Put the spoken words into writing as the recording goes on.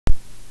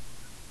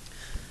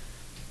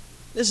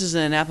This is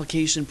an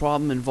application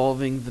problem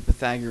involving the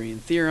Pythagorean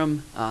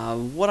Theorem.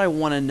 What I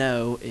want to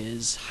know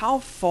is how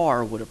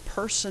far would a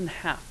person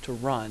have to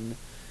run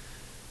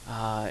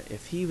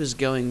if he was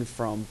going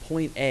from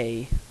point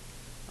A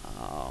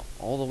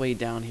all the way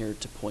down here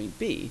to point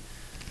B.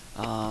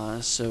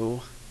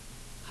 So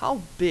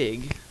how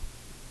big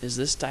is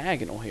this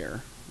diagonal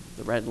here,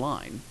 the red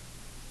line?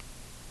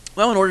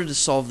 Well, in order to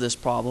solve this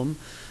problem,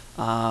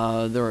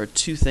 there are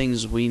two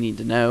things we need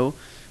to know.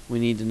 We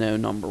need to know,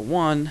 number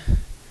one,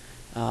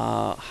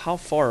 how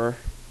far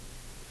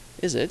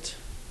is it?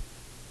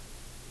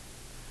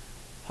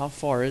 How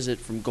far is it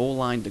from goal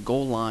line to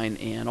goal line,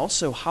 and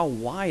also how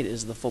wide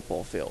is the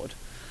football field?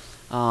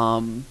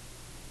 And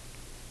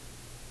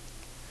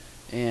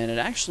it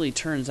actually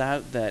turns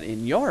out that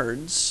in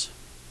yards,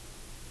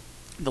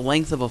 the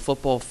length of a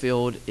football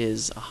field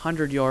is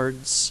 100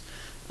 yards.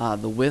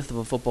 The width of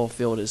a football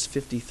field is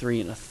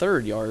 53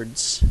 1/3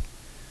 yards.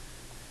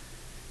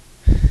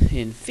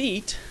 In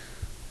feet,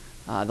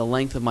 the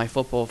length of my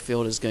football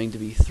field is going to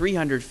be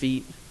 300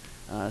 feet,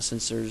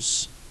 since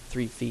there's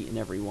 3 feet in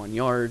every 1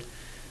 yard.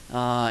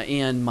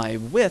 And my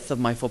width of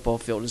my football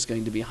field is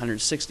going to be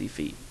 160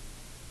 feet.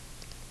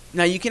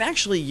 Now, you can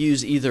actually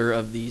use either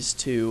of these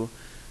two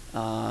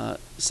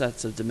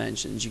sets of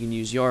dimensions. You can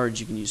use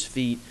yards, you can use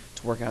feet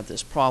to work out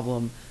this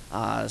problem.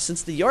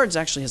 Since the yards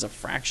actually has a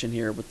fraction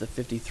here with the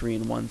 53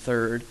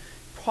 1/3,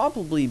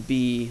 probably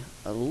be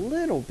a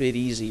little bit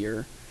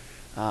easier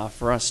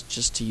for us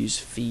just to use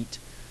feet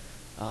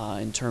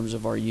in terms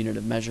of our unit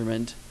of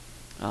measurement.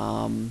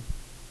 So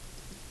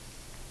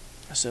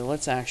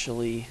let's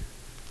actually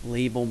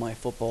label my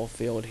football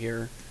field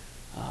here.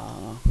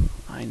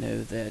 I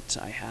know that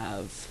I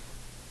have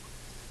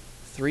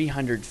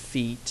 300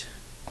 feet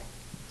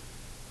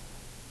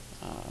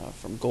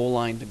from goal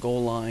line to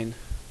goal line,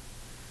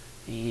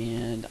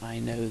 and I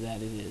know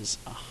that it is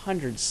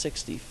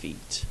 160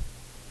 feet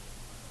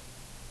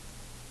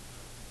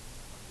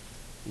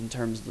in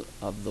terms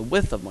of the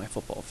width of my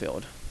football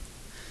field.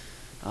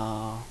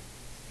 And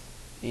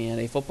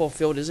a football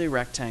field is a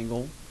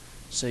rectangle,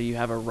 so you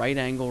have a right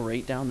angle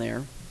right down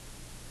there.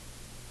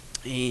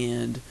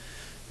 And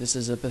this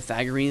is a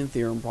Pythagorean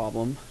Theorem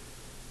problem.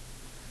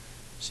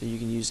 So you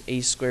can use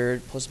a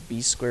squared plus b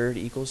squared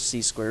equals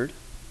c squared.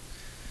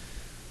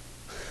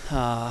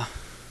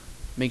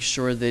 Make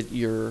sure that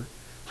your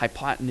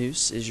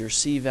hypotenuse is your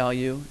c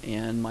value,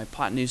 and my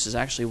hypotenuse is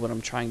actually what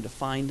I'm trying to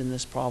find in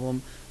this problem.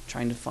 I'm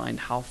trying to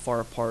find how far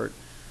apart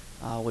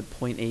would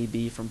point A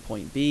be from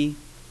point B.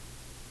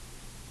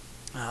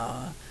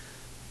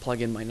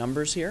 Plug in my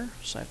numbers here.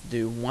 So I have to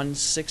do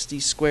 160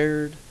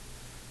 squared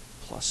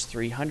plus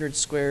 300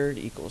 squared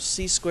equals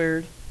c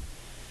squared.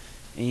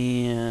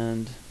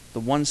 And the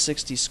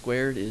 160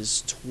 squared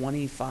is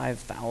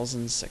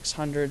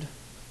 25,600.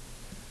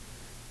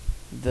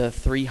 The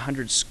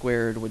 300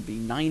 squared would be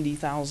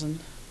 90,000.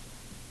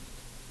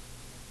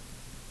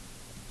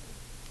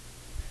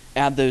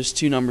 Add those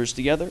two numbers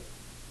together.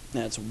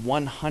 That's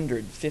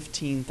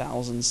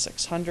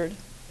 115,600.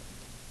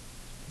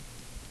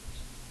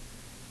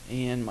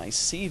 And my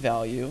c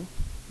value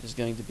is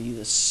going to be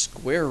the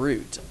square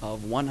root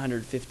of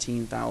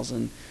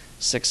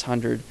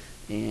 115,600.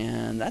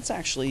 And that's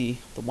actually,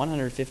 the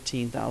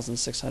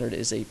 115,600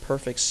 is a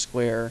perfect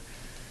square.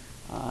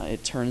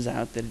 It turns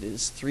out that it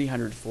is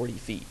 340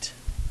 feet.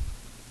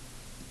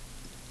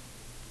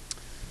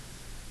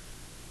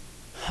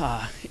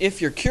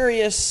 If you're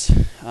curious,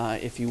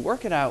 if you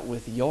work it out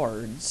with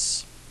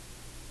yards,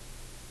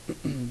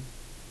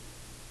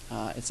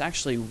 it's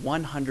actually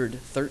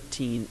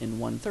 113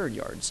 1/3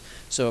 yards.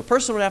 So a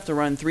person would have to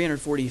run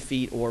 340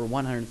 feet or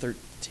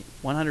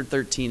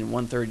 113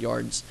 1/3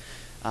 yards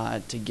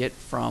to get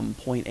from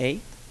point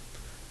A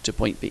to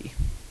point B.